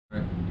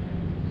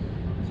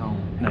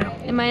now.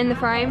 Am I in the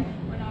frame?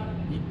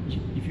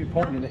 If you're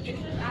pointing at you.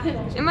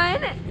 Am I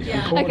in it?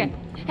 Yeah. Okay.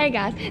 Hey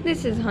guys,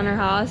 this is Hunter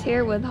Hollis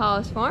here with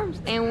Hollis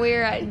Farms, and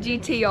we're at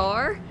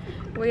GTR.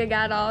 We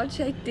got all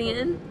checked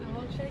in.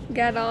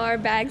 Got all our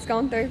bags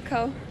gone through.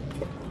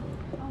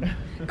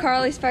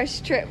 Carly's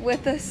first trip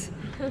with us.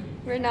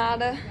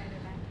 Renata.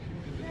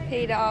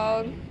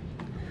 P-Dog.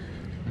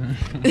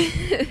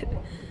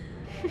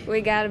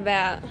 We got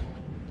about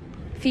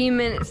a few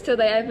minutes till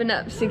they open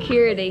up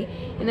security,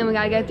 and then we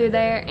gotta go through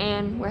there,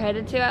 and we're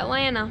headed to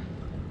Atlanta.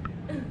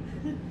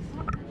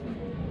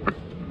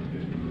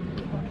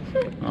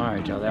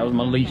 Alright, y'all, that was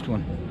my least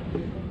one.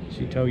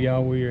 She told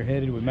y'all we were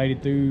headed. We made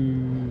it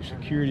through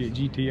security at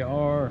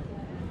GTR.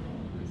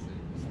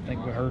 I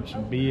think we heard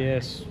some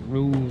BS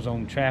rules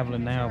on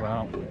traveling now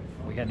about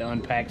we had to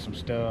unpack some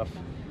stuff,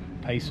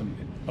 pay some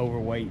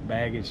overweight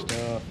baggage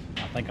stuff.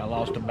 I think I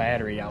lost a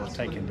battery I was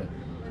taking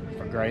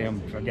for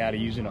Graham, for a guy to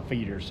use in a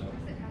feeder. So,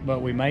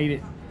 but we made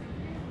it.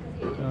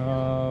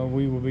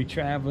 We will be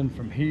traveling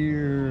from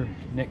here.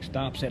 Next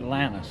stop's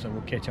Atlanta, so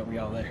we'll catch up with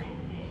y'all there.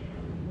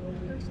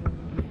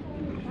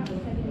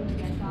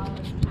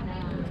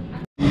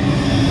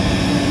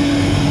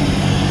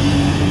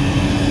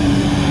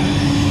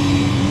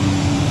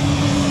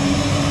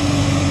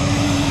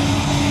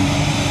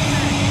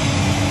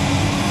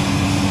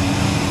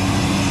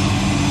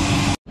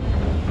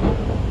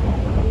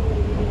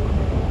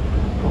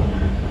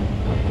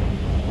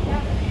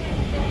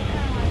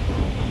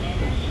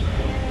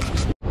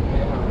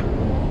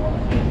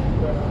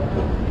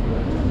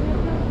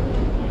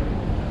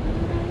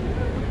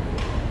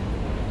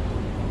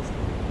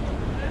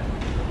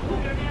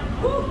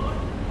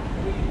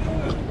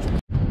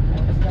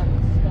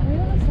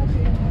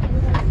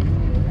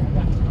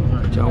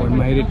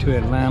 Made it to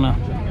Atlanta.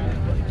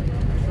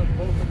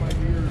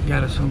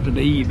 Got us something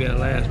to eat. That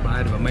last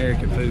bite of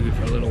American food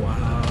for a little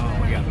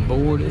while. We got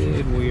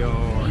boarded. We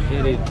are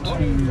headed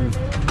to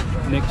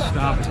next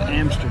stop is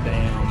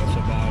Amsterdam. It's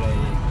about a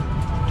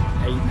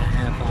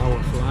 8.5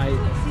 hour flight.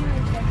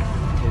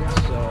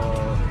 It's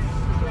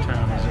what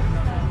time is it?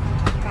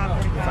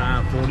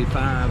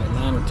 5:45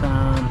 Atlanta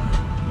time.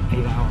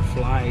 8 hour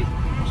flight.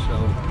 So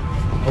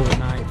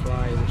overnight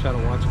flight. We'll try to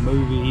watch a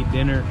movie, eat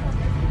dinner,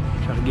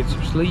 try to get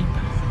some sleep.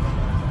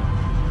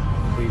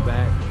 Be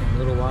back in a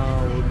little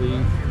while. We'll be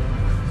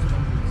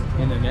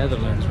in the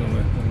Netherlands when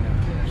we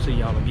see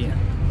y'all again.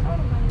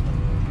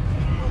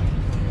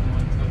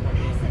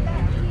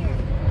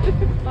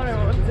 I don't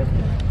know what to do.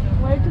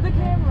 Wave to the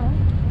camera.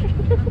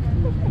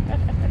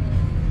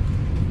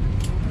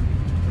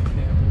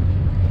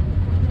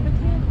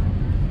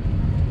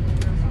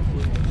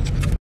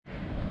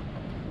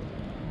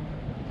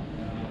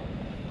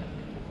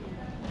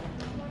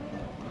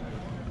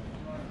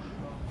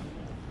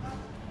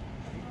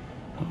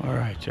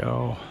 Alright,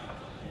 y'all,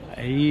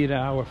 8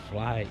 hour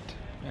flight,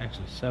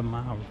 actually 7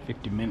 hours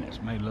 50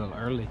 minutes, made a little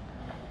early.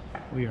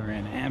 We are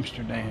in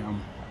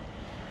Amsterdam.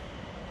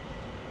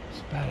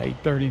 It's about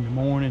 8:30 in the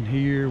morning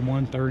here,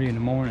 1:30 in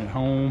the morning at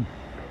home.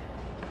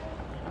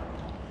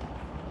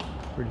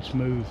 Pretty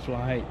smooth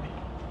flight.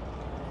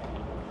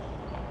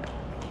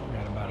 We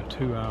got about a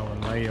 2 hour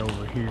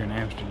layover here in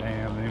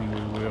Amsterdam, then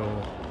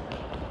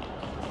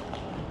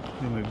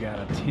we've got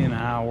a 10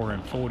 hour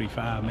and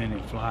 45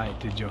 minute flight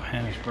to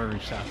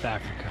Johannesburg, South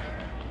Africa.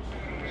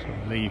 So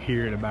we leave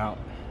here at about,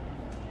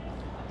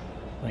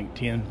 I think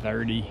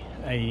 10:30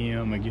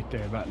 a.m. and get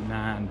there about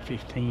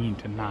 9:15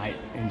 tonight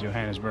in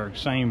Johannesburg.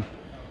 Same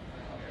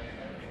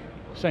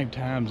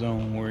time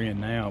zone we're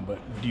in now, but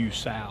due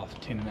south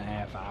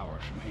 10.5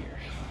 hours from here.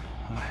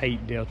 So I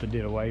hate Delta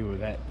did away with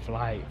that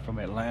flight from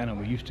Atlanta.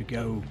 We used to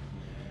go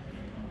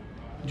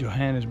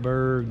Atlanta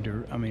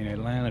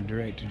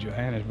direct to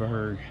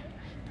Johannesburg.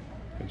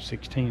 It was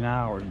 16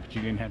 hours, but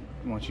you didn't have,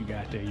 once you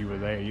got there, you were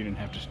there. You didn't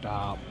have to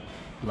stop,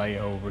 lay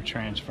over,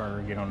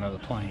 transfer, get on another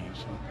plane.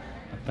 So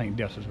I think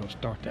Delta's going to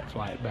start that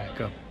flight back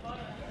up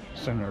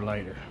sooner or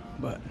later,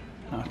 but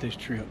not this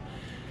trip.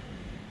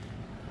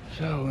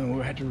 So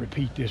we'll have to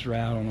repeat this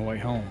route on the way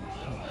home.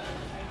 So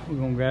we're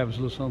going to grab us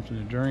a little something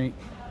to drink,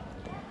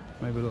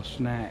 maybe a little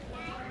snack.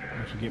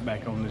 Once we get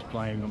back on this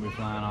plane, we're going to be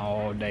flying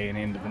all day and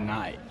into the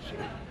night. So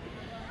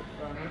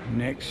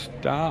next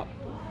stop,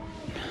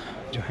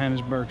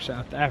 Johannesburg,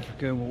 South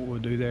Africa. What we'll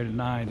do there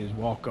tonight is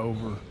walk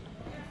over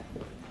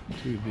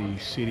to the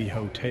City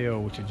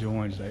Hotel, which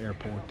adjoins the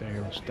airport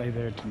there. We'll stay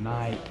there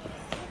tonight,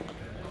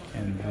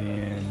 and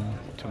then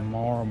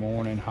tomorrow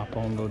morning hop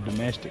on a little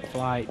domestic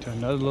flight to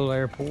another little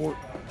airport.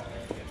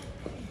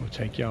 We'll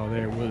take y'all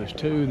there with us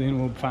too. Then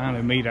we'll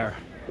finally meet our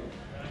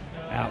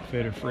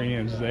outfitter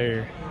friends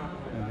there,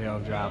 and they'll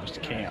drive us to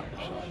camp.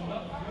 So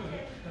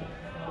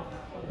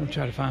we'll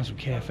try to find some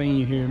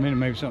caffeine here in a minute,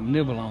 maybe something to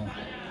nibble on.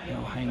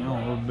 Y'all hang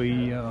on,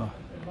 we'll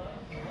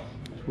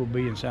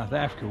be in South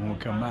Africa when we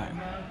come back.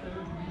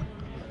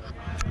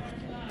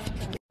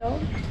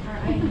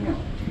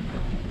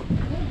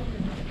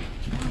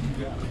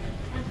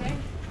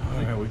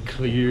 Alright, we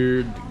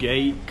cleared the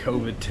gate,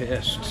 COVID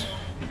test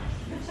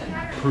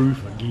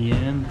proof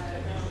again.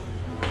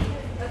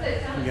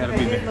 We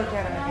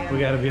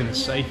gotta be in the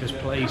safest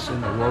place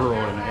in the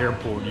world in the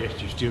airport.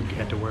 Yes, you still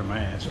got to wear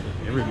masks.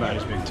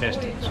 Everybody's been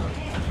tested. So.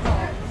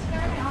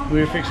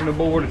 We're fixing to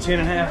board a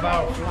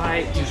 10.5-hour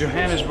flight to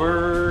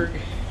Johannesburg.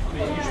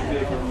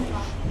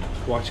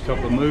 Watch a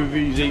couple of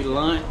movies, eat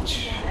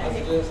lunch.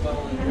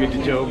 Get to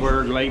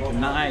Joburg late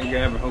tonight,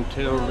 grab a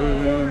hotel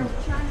room.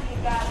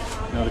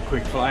 Another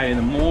quick flight in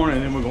the morning,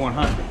 and then we're going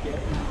hunting.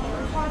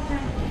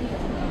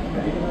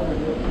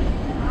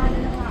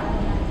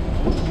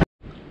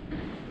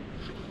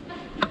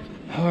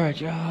 All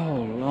right,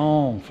 y'all,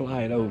 long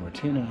flight over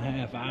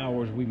 10.5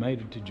 hours. We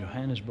made it to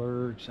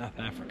Johannesburg, South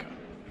Africa.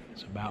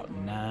 It's about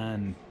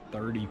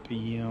 9:30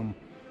 p.m.,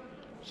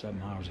 7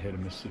 hours ahead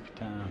of Mississippi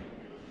time.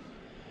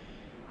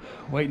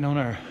 Waiting on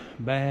our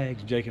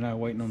bags. Jake and I are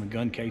waiting on the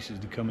gun cases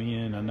to come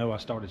in. I know I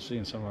started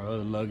seeing some of our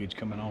other luggage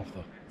coming off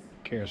the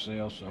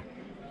carousel, so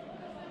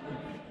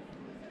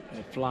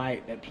that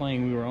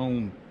plane we were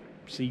on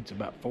seats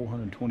about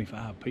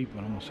 425 people,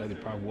 and I'm gonna say there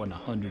probably wasn't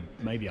 100,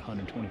 maybe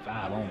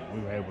 125 on it.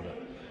 We were able to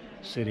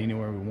sit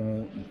anywhere we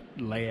want and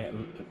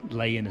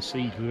lay in the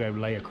seats. We were able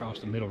to lay across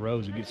the middle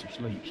rows and get some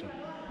sleep. So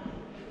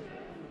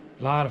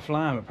a lot of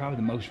flying, but probably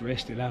the most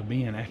rested I've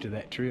been after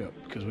that trip,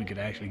 because we could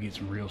actually get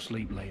some real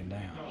sleep laying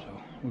down. So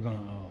we're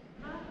gonna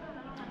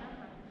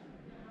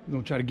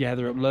try to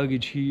gather up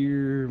luggage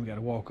here. We got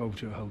to walk over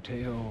to a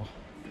hotel.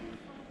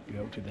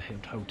 Go to the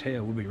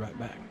hotel. We'll be right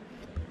back.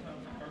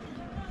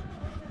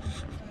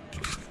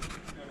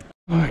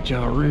 All right,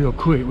 y'all, real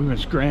quick, we've been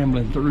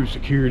scrambling through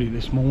security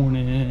this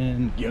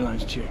morning.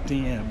 Guns checked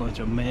in, a bunch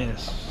of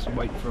mess,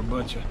 waiting for a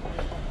bunch of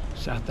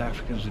South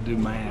Africans to do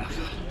math.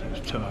 It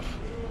was tough.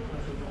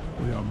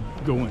 We are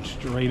going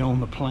straight on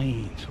the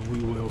plane, so we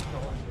will,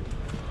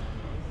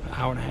 an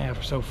hour and a half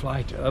or so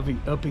flight to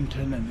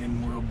Upington, and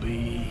then we'll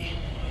be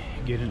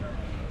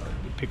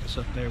pick us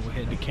up there. We'll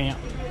head to camp.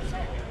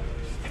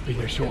 Be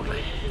there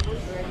shortly.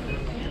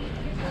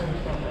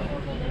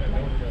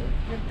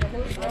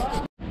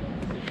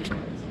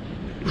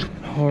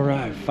 All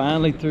right,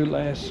 finally through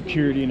last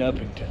security in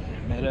Upington.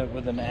 Met up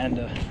with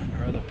Ananda and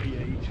her other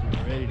PH.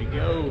 We're ready to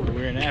go.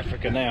 We're in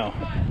Africa now.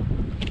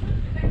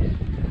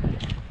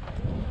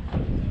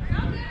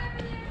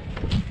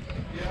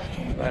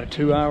 About a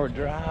 2-hour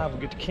drive.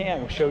 We'll get to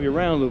camp. We'll show you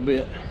around a little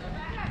bit.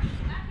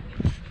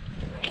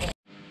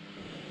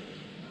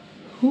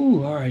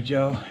 Whew, all right,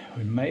 y'all.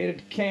 We made it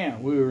to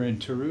camp. We were in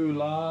Thuru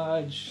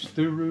Lodge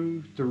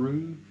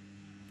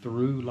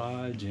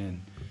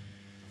in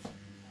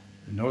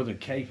the Northern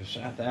Cape of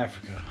South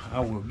Africa. I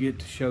will get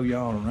to show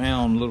y'all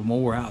around a little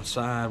more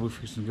outside. We're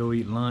fixing to go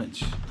eat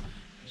lunch.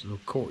 There's a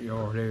little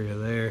courtyard area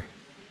there.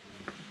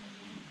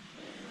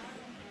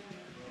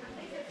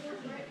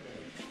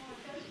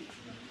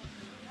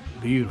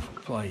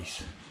 Beautiful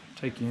place.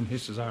 Take you in.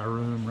 This is our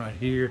room right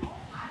here.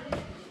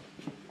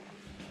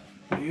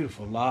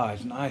 Beautiful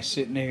lodge, nice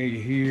sitting area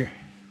here.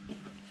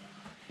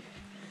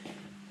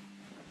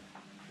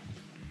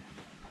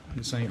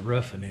 This ain't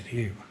roughing it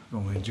here. We're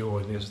gonna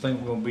enjoy this. I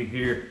think we're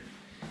gonna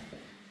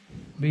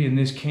be in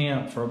this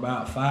camp for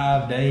about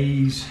 5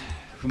 days.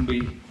 We're gonna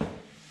be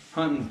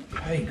hunting.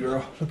 Hey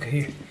girl, look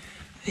here.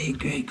 Hey,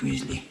 great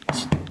grizzly.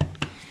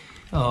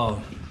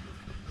 We'll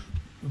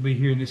be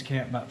here in this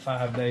camp about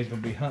 5 days.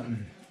 We'll be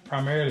hunting,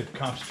 primarily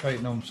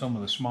concentrating on some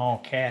of the small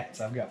cats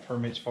I've got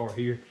permits for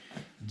here.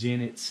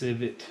 Genet,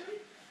 civet,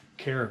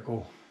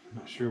 caracal,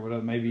 not sure what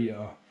other, maybe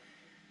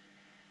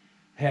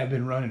have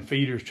been running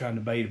feeders trying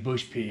to bait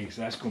bush pigs.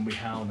 That's going to be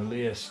high on the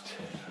list.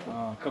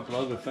 A couple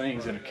other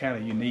things that are kind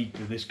of unique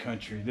to this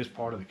country, this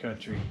part of the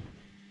country.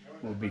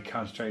 We'll be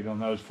concentrating on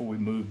those before we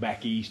move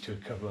back east to a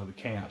couple other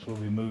camps. We'll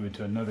be moving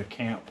to another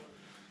camp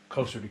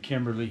closer to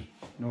Kimberley,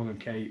 Northern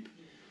Cape.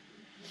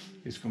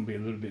 It's going to be a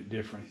little bit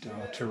different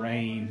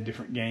terrain,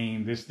 different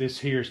game. This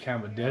here is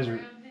kind of a desert,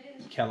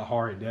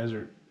 Kalahari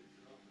desert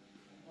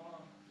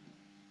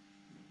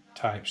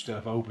type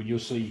stuff, open. You'll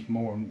see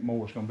more and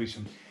more. It's going to be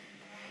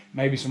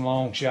maybe some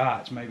long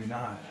shots, maybe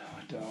not.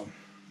 But we'll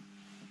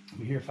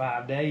be here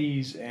 5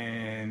 days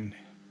and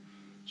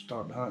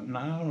start hunting.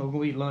 I don't know,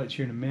 we'll eat lunch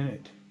here in a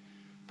minute.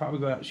 Probably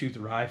go out and shoot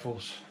the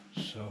rifles.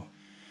 So,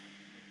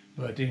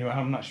 but anyway,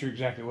 I'm not sure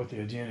exactly what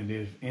the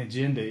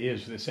agenda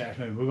is for this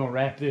afternoon. We're gonna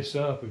wrap this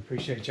up. We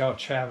appreciate y'all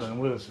traveling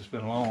with us. It's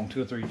been a long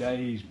 2 or 3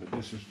 days, but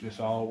this is just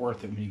all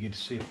worth it when you get to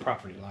see a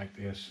property like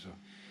this. So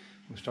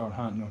we'll start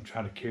hunting. I'll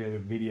try to carry the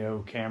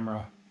video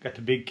camera. Got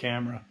the big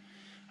camera.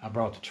 I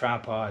brought the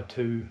tripod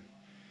too.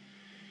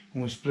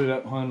 When we split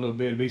up and hunt a little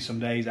bit, it'll be some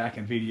days I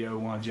can video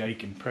while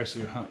Jake and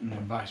Presley are hunting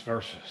and vice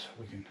versa. So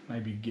we can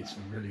maybe get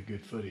some really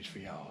good footage for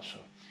y'all. So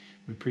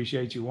we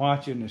appreciate you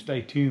watching and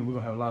stay tuned. We're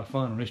gonna have a lot of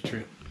fun on this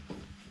trip.